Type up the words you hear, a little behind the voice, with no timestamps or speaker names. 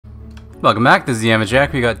Welcome back, this is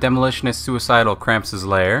Yamajac. We got Demolitionist Suicidal Cramps'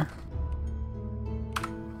 Lair.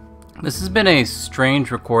 This has been a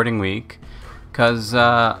strange recording week, because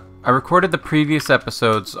I recorded the previous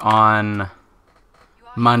episodes on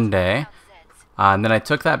Monday, and then I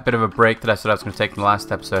took that bit of a break that I said I was going to take in the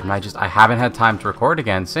last episode, and I haven't had time to record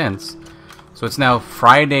again since. So it's now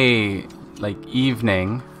Friday,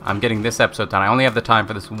 evening. I'm getting this episode done. I only have the time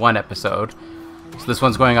for this one episode, so this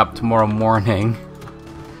one's going up tomorrow morning.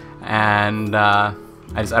 And I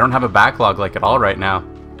don't have a backlog at all right now,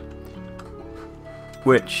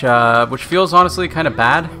 which feels honestly kind of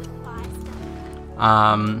bad.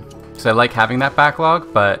 Because I like having that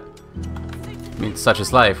backlog, but I mean, such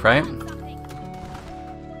is life, right?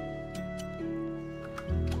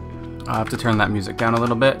 I'll have to turn that music down a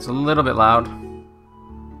little bit. It's a little bit loud.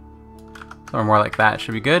 Or more like that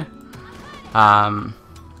should be good. Yeah,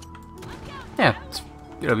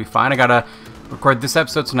 it'll be fine. I gotta record this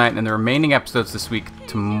episode tonight, and then the remaining episodes this week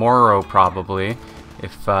tomorrow, probably,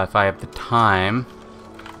 if I have the time.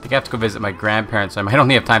 I think I have to go visit my grandparents, so I might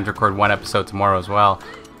only have time to record one episode tomorrow as well.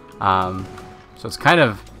 So it's kind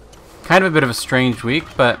of a bit of a strange week,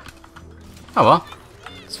 but oh well,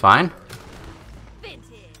 it's fine. I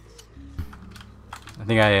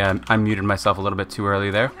think I muted myself a little bit too early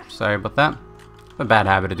there. Sorry about that. A bad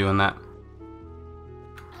habit of doing that.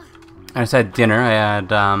 I just had dinner. I had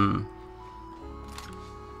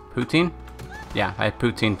poutine? Yeah, I had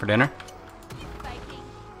poutine for dinner.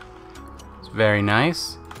 It's very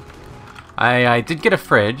nice. I did get a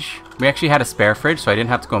fridge. We actually had a spare fridge, so I didn't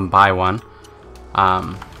have to go and buy one.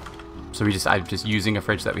 So I'm just using a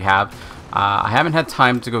fridge that we have. I haven't had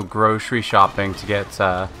time to go grocery shopping to get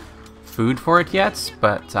food for it yet,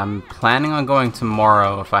 but I'm planning on going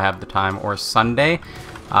tomorrow if I have the time, or Sunday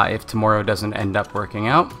if tomorrow doesn't end up working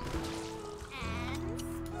out.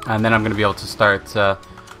 And then I'm going to be able to start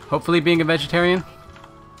hopefully being a vegetarian,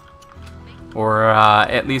 or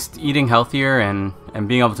at least eating healthier and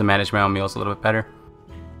being able to manage my own meals a little bit better.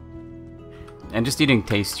 And just eating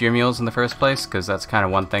tastier meals in the first place, because that's kind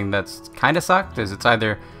of one thing that's kind of sucked, is it's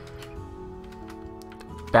either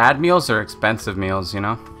bad meals or expensive meals, you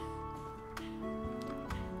know?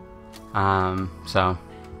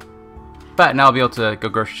 But now I'll be able to go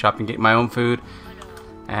grocery shopping, get my own food,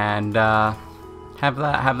 and have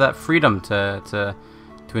that freedom to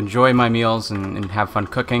enjoy my meals and have fun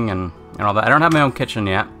cooking and all that. I don't have my own kitchen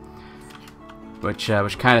yet, which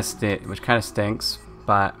kind of stinks.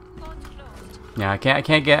 But yeah, I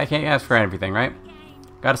can't ask for everything, right?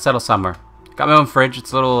 Got to settle somewhere. Got my own fridge.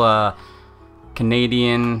 It's a little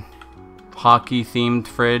Canadian hockey themed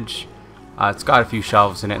fridge. It's got a few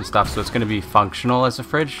shelves in it and stuff, so it's going to be functional as a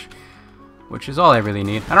fridge, which is all I really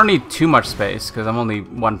need. I don't need too much space because I'm only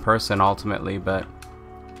one person ultimately, but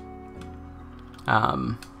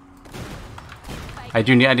I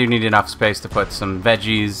do need enough space to put some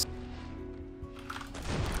veggies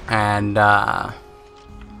and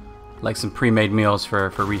some pre-made meals for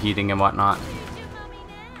reheating and whatnot.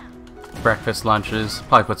 Breakfast, lunches,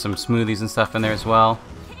 probably put some smoothies and stuff in there as well.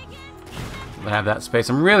 I have that space.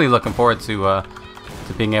 I'm really looking forward to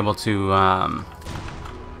being able to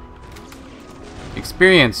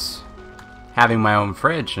experience having my own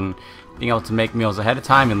fridge and being able to make meals ahead of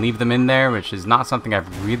time and leave them in there, which is not something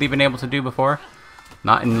I've really been able to do before.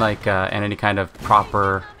 Not in in any kind of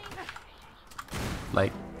proper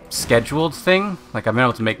scheduled thing. I've been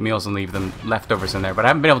able to make meals and leave them leftovers in there, but I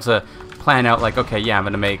haven't been able to plan out okay, yeah, I'm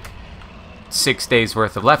gonna make 6 days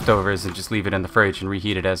worth of leftovers and just leave it in the fridge and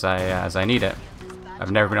reheat it as I need it.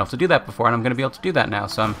 I've never been able to do that before, and I'm gonna be able to do that now,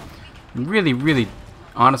 so I'm really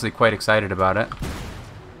honestly quite excited about it.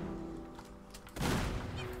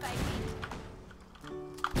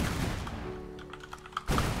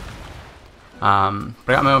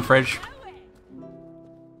 But I got my own fridge.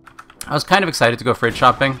 I was kind of excited to go fridge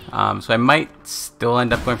shopping, so I might still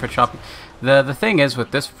end up going fridge shopping. The thing is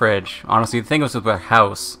with this fridge, honestly, the thing was with our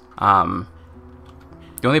house, the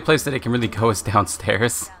only place that it can really go is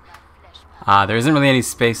downstairs. There isn't really any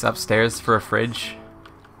space upstairs for a fridge,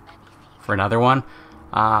 for another one.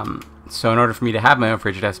 So in order for me to have my own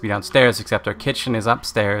fridge, it has to be downstairs, except our kitchen is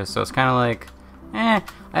upstairs, so it's kind of I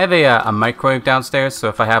have a microwave downstairs, so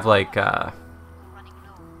if I have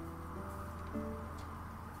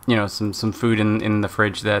you know, some food in the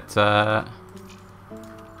fridge that I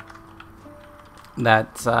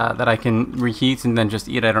can reheat and then just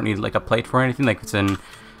eat, I don't need a plate for anything. If it's in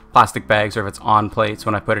plastic bags or if it's on plates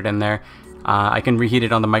when I put it in there, I can reheat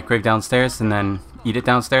it on the microwave downstairs and then eat it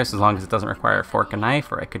downstairs, as long as it doesn't require a fork and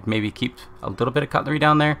knife, or I could maybe keep a little bit of cutlery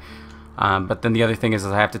down there. But then the other thing is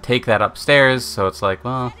I have to take that upstairs, so it's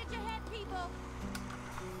well,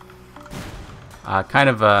 Kind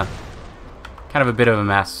of a bit of a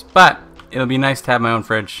mess, but it'll be nice to have my own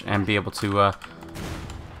fridge and be able to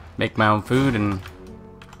make my own food and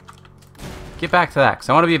get back to that, because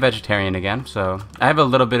I want to be a vegetarian again. So I have a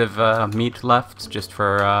little bit of meat left just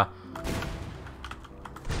for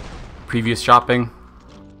previous shopping.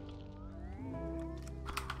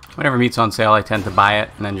 Whenever meat's on sale, I tend to buy it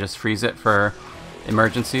and then just freeze it for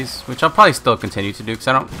emergencies, which I'll probably still continue to do, because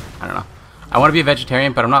I don't know. I want to be a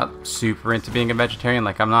vegetarian, but I'm not super into being a vegetarian.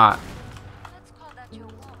 Like, I'm not,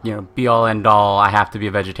 you know, be all end all. I have to be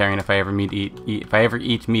a vegetarian if I ever eat. If I ever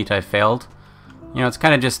eat meat, I've failed. You know, it's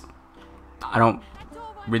kind of just, I don't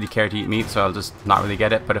really care to eat meat, so I'll just not really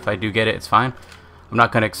get it. But if I do get it, it's fine. I'm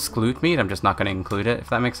not going to exclude meat. I'm just not going to include it, if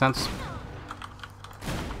that makes sense.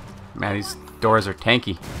 Man, these doors are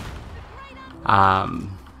tanky.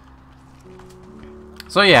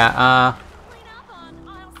 So yeah,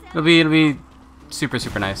 it'll be super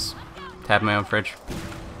nice to have my own fridge.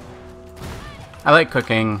 I like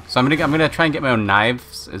cooking, so I'm gonna try and get my own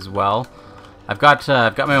knives as well. I've got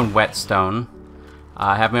my own whetstone.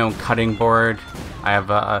 I have my own cutting board. I have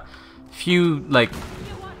a few like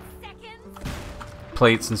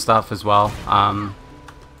plates and stuff as well.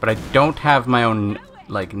 But I don't have my own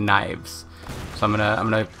like knives, so I'm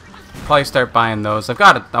gonna probably start buying those. I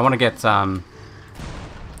want to get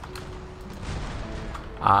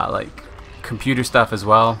like computer stuff as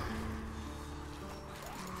well.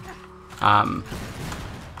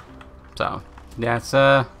 So yeah, it's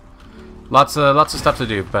lots of stuff to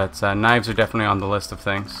do, but knives are definitely on the list of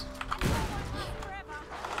things.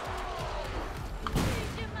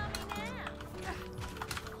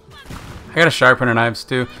 I gotta sharpen our knives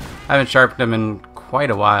too. I haven't sharpened them in quite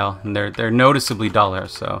a while, and they're noticeably duller,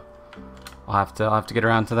 so I'll have to get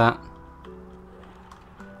around to that.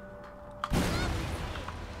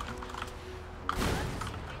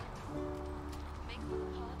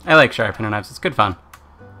 I like sharpening knives. It's good fun.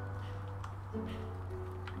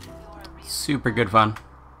 Super good fun.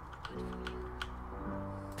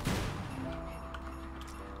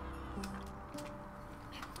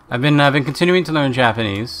 I've been continuing to learn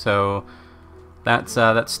Japanese, so that's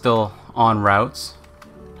still en route.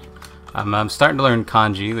 I'm starting to learn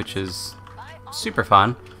kanji, which is super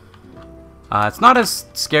fun. It's not as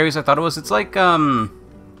scary as I thought it was. It's like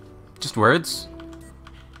just words,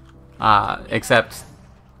 except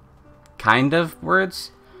kind of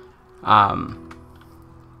words.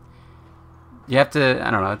 You have to,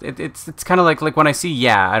 I don't know. It's kind of like when I see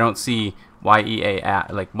yeah, I don't see Y-E-A,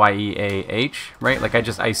 like Y-E-A-H, right? Like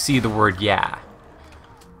I see the word yeah,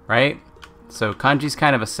 right? So kanji's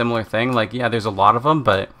kind of a similar thing. Like, yeah, there's a lot of them,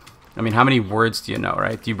 but I mean, how many words do you know,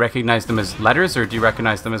 right? Do you recognize them as letters, or do you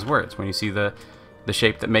recognize them as words when you see the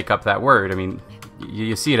shape that make up that word? I mean,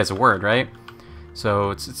 you see it as a word, right?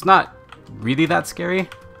 So it's not really that scary,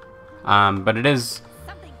 but it is.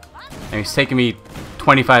 I mean, it's taken me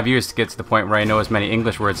 25 years to get to the point where I know as many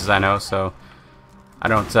English words as I know, so I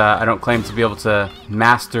don't claim to be able to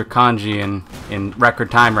master kanji in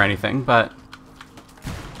record time or anything, but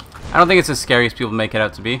I don't think it's as scary as people make it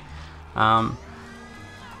out to be. I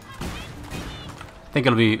think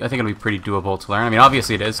it'll be pretty doable to learn. I mean,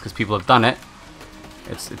 obviously it is, because people have done it.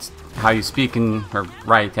 It's how you speak or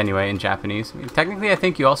write anyway in Japanese. I mean, technically, I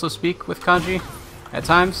think you also speak with kanji at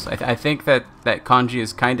times. I think that kanji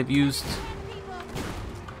is kind of used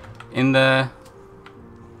in the.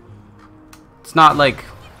 It's not like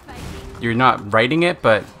you're not writing it,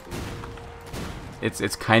 but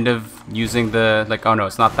it's kind of using the, like, oh no,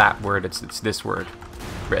 it's not that word, it's this word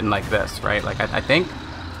written like this, right? Like I think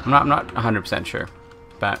I'm not 100% sure,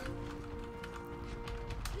 but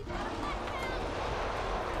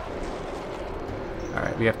all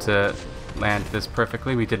right, we have to land this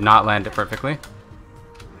perfectly. We did not land it perfectly.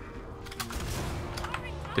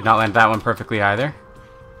 Did not land that one perfectly either.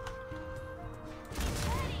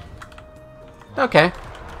 Okay.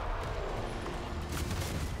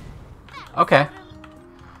 Okay.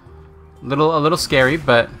 A little scary,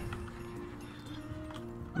 but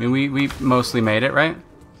I mean, we mostly made it, right?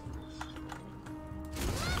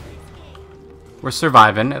 We're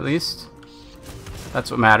surviving, at least.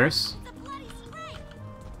 That's what matters.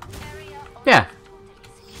 Yeah.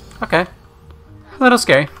 Okay. A little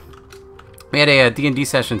scary. We had a D&D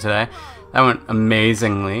session today. That went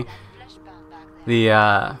amazingly. They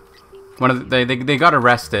got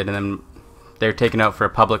arrested, and then they're taken out for a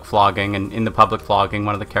public flogging, and in the public flogging,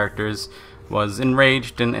 one of the characters was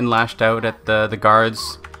enraged and lashed out at the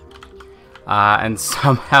guards, and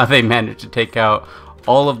somehow they managed to take out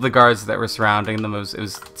all of the guards that were surrounding them. It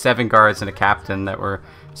was 7 guards and a captain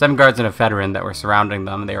 7 guards and a veteran that were surrounding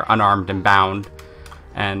them. They were unarmed and bound,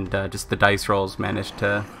 and just the dice rolls managed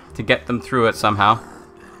to get them through it somehow.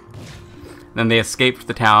 Then they escaped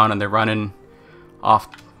the town, and they're running off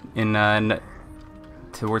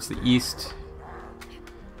towards the east,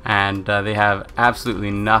 and they have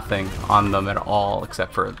absolutely nothing on them at all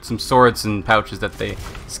except for some swords and pouches that they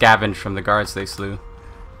scavenged from the guards they slew.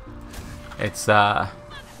 It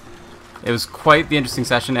was quite the interesting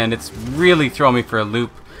session, and it's really thrown me for a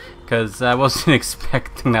loop because I wasn't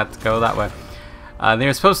expecting that to go that way. They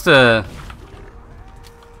were supposed to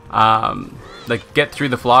like get through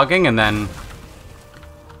the flogging, and then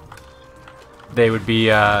they would be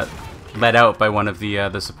let out by one of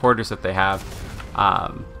the supporters that they have,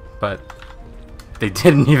 but they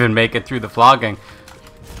didn't even make it through the flogging.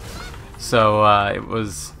 So it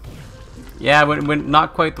was, yeah, it went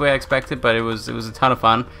not quite the way I expected, but it was a ton of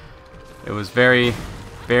fun. It was very,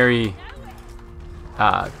 very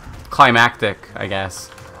climactic, I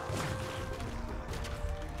guess.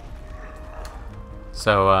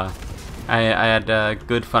 So I had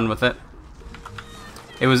good fun with it.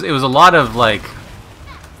 It was a lot of like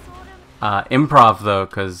improv though,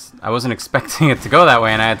 because I wasn't expecting it to go that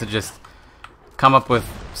way, and I had to just come up with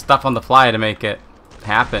stuff on the fly to make it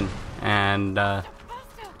happen. And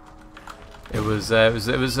it was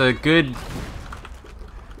a good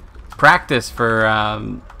practice for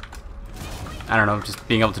I don't know, just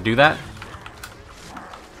being able to do that.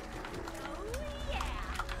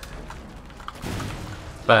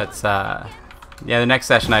 But yeah, the next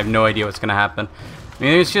session I have no idea what's gonna happen. I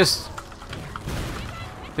mean,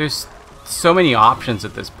 there's so many options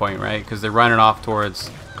at this point, right? Because they're running off towards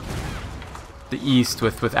the east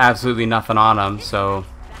with absolutely nothing on them, so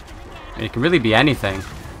I mean, it can really be anything.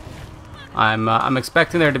 I'm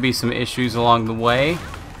expecting there to be some issues along the way,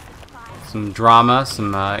 some drama,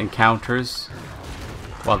 some encounters,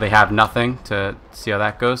 while they have nothing, to see how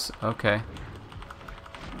that goes. Okay.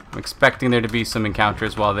 I'm expecting there to be some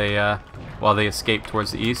encounters while they escape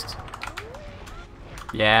towards the east.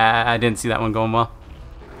 Yeah, I didn't see that one going well.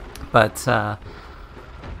 But yeah,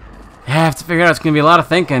 I have to figure out, it's gonna be a lot of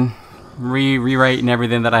thinking, rewriting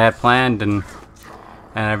everything that I had planned and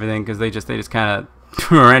everything, because they just kind of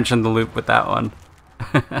threw a wrench in the loop with that one.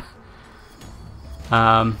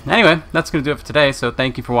 Anyway, that's gonna do it for today. So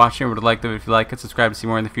thank you for watching. I would like it if you like it, subscribe to see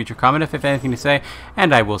more in the future, comment if you have anything to say,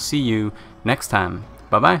 and I will see you next time.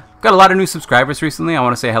 Bye bye. Got a lot of new subscribers recently. I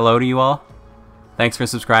want to say hello to you all. Thanks for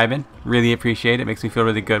subscribing. Really appreciate it. Makes me feel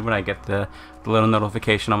really good when I get the little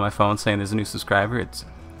notification on my phone saying there's a new subscriber. It's a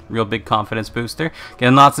real big confidence booster.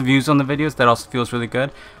 Getting lots of views on the videos. That also feels really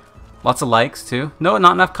good. Lots of likes too. No,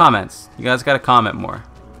 not enough comments. You guys got to comment more.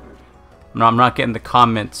 I'm not getting the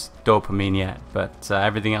comments dopamine yet, but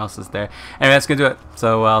everything else is there. Anyway, that's going to do it.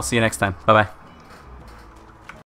 So I'll see you next time. Bye-bye.